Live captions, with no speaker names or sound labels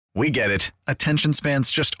We get it. Attention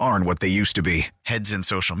spans just aren't what they used to be. Heads in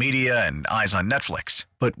social media and eyes on Netflix.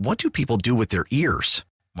 But what do people do with their ears?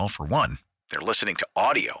 Well, for one, they're listening to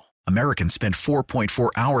audio. Americans spend 4.4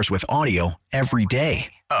 hours with audio every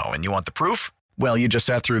day. Oh, and you want the proof? Well, you just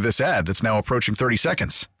sat through this ad that's now approaching 30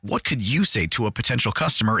 seconds. What could you say to a potential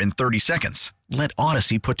customer in 30 seconds? Let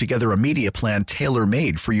Odyssey put together a media plan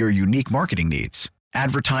tailor-made for your unique marketing needs.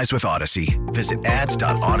 Advertise with Odyssey. Visit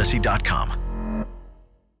ads.odyssey.com.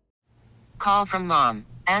 Call from mom.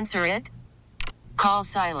 Answer it. Call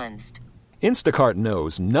silenced. Instacart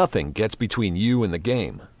knows nothing gets between you and the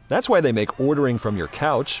game. That's why they make ordering from your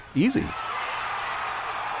couch easy.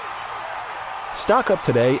 Stock up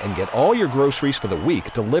today and get all your groceries for the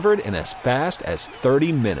week delivered in as fast as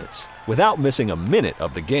 30 minutes without missing a minute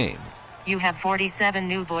of the game. You have 47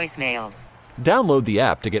 new voicemails. Download the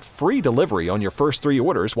app to get free delivery on your first 3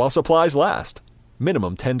 orders while supplies last.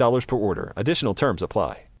 Minimum $10 per order. Additional terms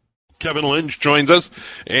apply. Kevin Lynch joins us,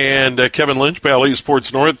 and Kevin Lynch, Bally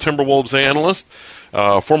Sports North, Timberwolves analyst,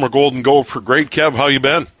 former Golden Gopher. Great, Kev. How you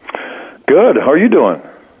been? Good. How are you doing?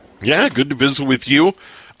 Yeah, good to visit with you.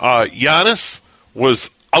 Giannis was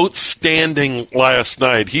outstanding last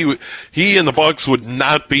night. He and the Bucks would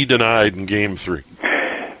not be denied in Game 3.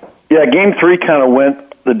 Yeah, Game 3 kind of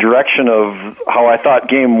went the direction of how I thought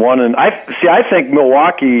Game 1. And I think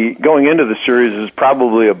Milwaukee going into the series is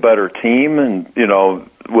probably a better team, and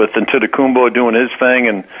with Antetokounmpo doing his thing,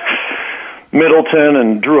 and Middleton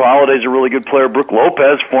and Drew Holiday's a really good player. Brook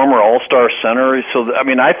Lopez, former All-Star center. So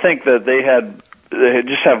I think that they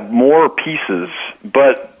just have more pieces,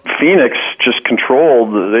 but Phoenix just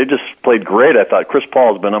controlled. They just played great. I thought Chris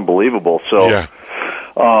Paul has been unbelievable. So, yeah.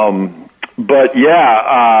 But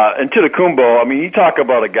yeah, Antetokounmpo. You talk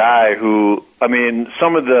about a guy who,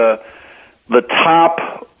 some of the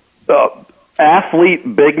top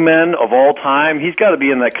athlete big men of all time. He's got to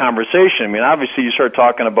be in that conversation. Obviously, you start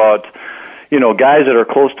talking about guys that are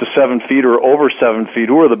close to 7 feet or over 7 feet.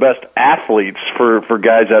 Who are the best athletes for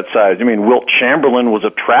guys that size? Wilt Chamberlain was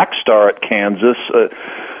a track star at Kansas.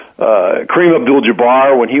 Kareem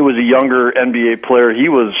Abdul-Jabbar, when he was a younger NBA player, he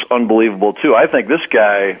was unbelievable too. I think this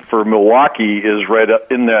guy for Milwaukee is right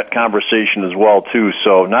up in that conversation as well too.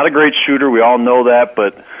 So not a great shooter, we all know that,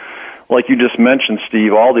 but like you just mentioned,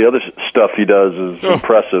 Steve, all the other stuff he does is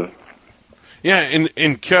impressive. Yeah,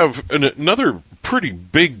 and Kev, another pretty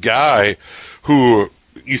big guy who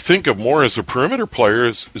you think of more as a perimeter player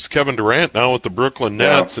is Kevin Durant now with the Brooklyn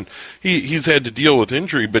Nets, and he's had to deal with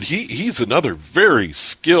injury, but he's another very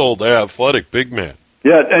skilled, athletic big man.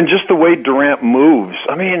 Yeah, and just the way Durant moves.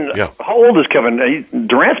 How old is Kevin?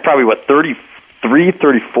 Durant's probably, 33,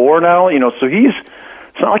 34 now? So it's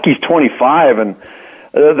not like he's 25, and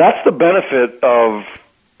that's the benefit of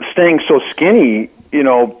staying so skinny,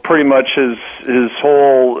 pretty much his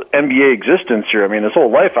whole NBA existence here. His whole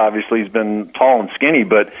life, obviously, he's been tall and skinny,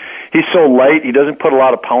 but he's so light. He doesn't put a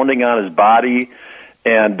lot of pounding on his body.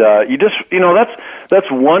 And that's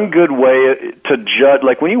one good way to judge.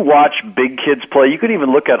 Like when you watch big kids play, you can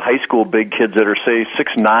even look at high school big kids that are, say,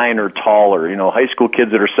 6'9" or taller, high school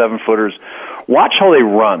kids that are 7-footers. Watch how they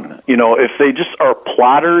run. If they just are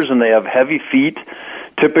plotters and they have heavy feet,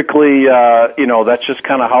 typically, that's just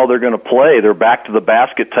kind of how they're going to play. They're back to the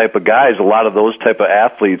basket type of guys, a lot of those type of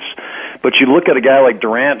athletes. But you look at a guy like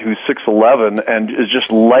Durant who's 6'11" and is just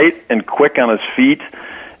light and quick on his feet.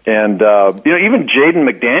 And, even Jaden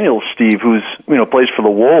McDaniels, Steve, who's, plays for the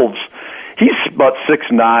Wolves, he's about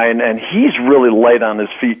 6'9", and he's really light on his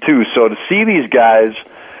feet, too. So to see these guys,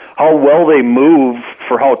 how well they move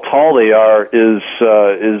for how tall they are is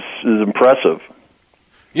impressive.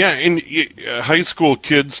 Yeah, and high school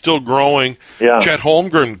kid still growing. Yeah. Chet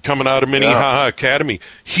Holmgren coming out of Minnehaha Academy.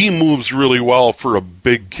 He moves really well for a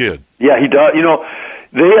big kid. Yeah, he does.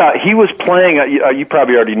 He was playing, you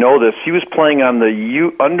probably already know this, he was playing on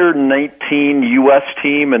the under-19 U.S.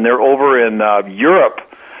 team, and they're over in Europe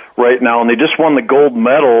right now, and they just won the gold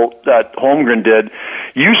medal that Holmgren did.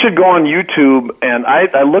 You should go on YouTube, and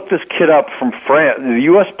I looked this kid up from France. The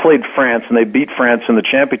U.S. played France, and they beat France in the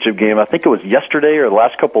championship game. I think it was yesterday or the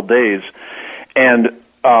last couple of days. And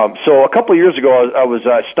so a couple of years ago,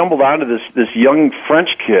 I stumbled onto this young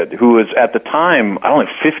French kid who was at the time,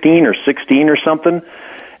 15 or 16 or something,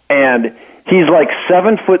 and he's like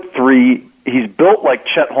 7'3". He's built like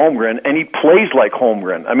Chet Holmgren, and he plays like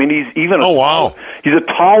Holmgren. He's even he's a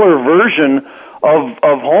taller version of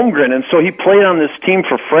Holmgren, and so he played on this team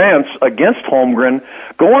for France against Holmgren.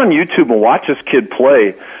 Go on YouTube and watch this kid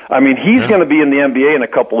play. I mean, he's going to be in the NBA in a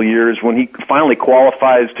couple of years when he finally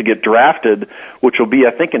qualifies to get drafted, which will be,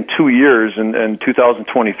 I think, in 2 years in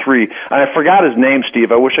 2023. And I forgot his name,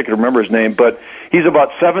 Steve. I wish I could remember his name, but he's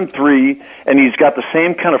about 7'3", and he's got the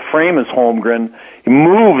same kind of frame as Holmgren. He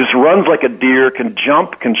moves, runs like a deer, can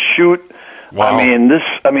jump, can shoot. Wow. And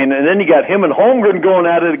then you got him and Holmgren going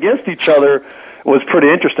at it against each other. Was pretty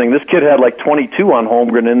interesting. This kid had like 22 on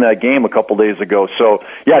Holmgren in that game a couple days ago. So,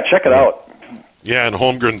 yeah, check it out. Yeah, and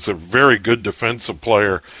Holmgren's a very good defensive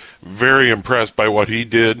player. Very impressed by what he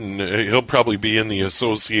did, and he'll probably be in the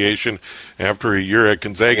association after a year at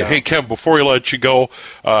Gonzaga. Yeah. Hey, Kev, before we let you go,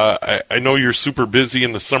 I know you're super busy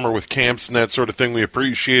in the summer with camps and that sort of thing. We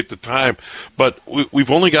appreciate the time, but we've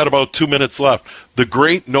only got about 2 minutes left. The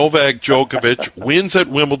great Novak Djokovic wins at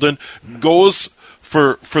Wimbledon, goes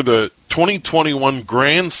for the 2021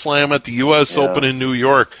 Grand Slam at the U.S. Open in New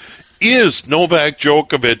York. Is Novak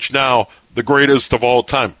Djokovic now the greatest of all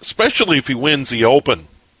time, especially if he wins the Open?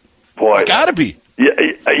 Boy, it's got to be.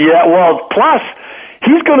 Yeah. Well, plus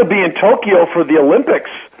he's going to be in Tokyo for the Olympics.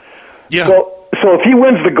 Yeah. So if he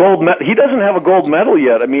wins the gold medal, he doesn't have a gold medal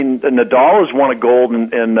yet. I mean, Nadal has won a gold in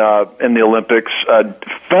the Olympics.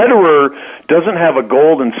 Federer doesn't have a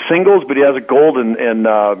gold in singles, but he has a gold in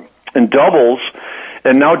doubles.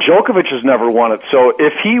 And now Djokovic has never won it. So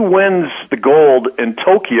if he wins the gold in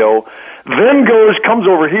Tokyo, then comes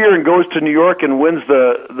over here and goes to New York and wins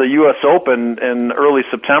the U.S. Open in early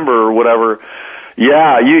September or whatever,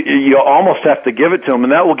 yeah, you almost have to give it to him,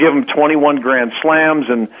 and that will give him 21 Grand Slams,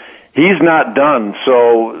 and he's not done.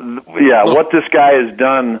 So, yeah, what this guy has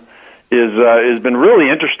done has been really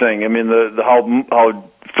interesting. I mean, how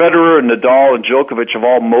Federer and Nadal and Djokovic have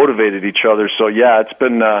all motivated each other. So, yeah, it's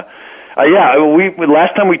been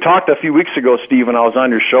last time we talked a few weeks ago, Steve, and I was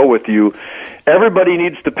on your show with you, everybody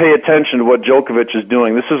needs to pay attention to what Djokovic is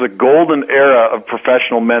doing. This is a golden era of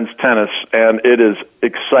professional men's tennis, and it is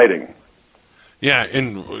exciting. Yeah,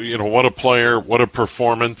 and, what a player, what a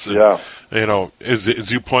performance. And,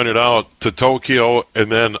 as you pointed out, to Tokyo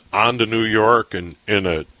and then on to New York and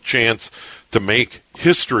a chance to make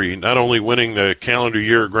history, not only winning the calendar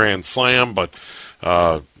year Grand Slam, but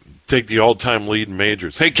take the all-time lead in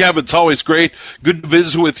majors. Hey, Kev, it's always great. Good to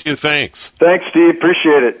visit with you. Thanks. Thanks, Steve.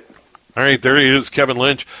 Appreciate it. All right, there he is, Kevin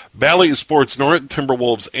Lynch, Bally Sports North,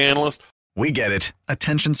 Timberwolves analyst. We get it.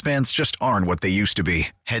 Attention spans just aren't what they used to be.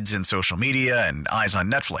 Heads in social media and eyes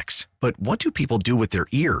on Netflix. But what do people do with their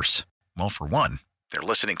ears? Well, for one, they're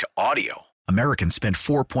listening to audio. Americans spend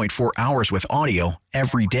 4.4 hours with audio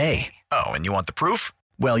every day. Oh, and you want the proof?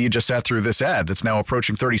 Well, you just sat through this ad that's now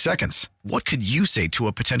approaching 30 seconds. What could you say to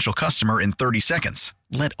a potential customer in 30 seconds?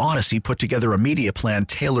 Let Odyssey put together a media plan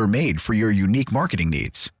tailor-made for your unique marketing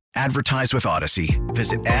needs. Advertise with Odyssey.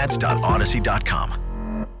 Visit ads.odyssey.com.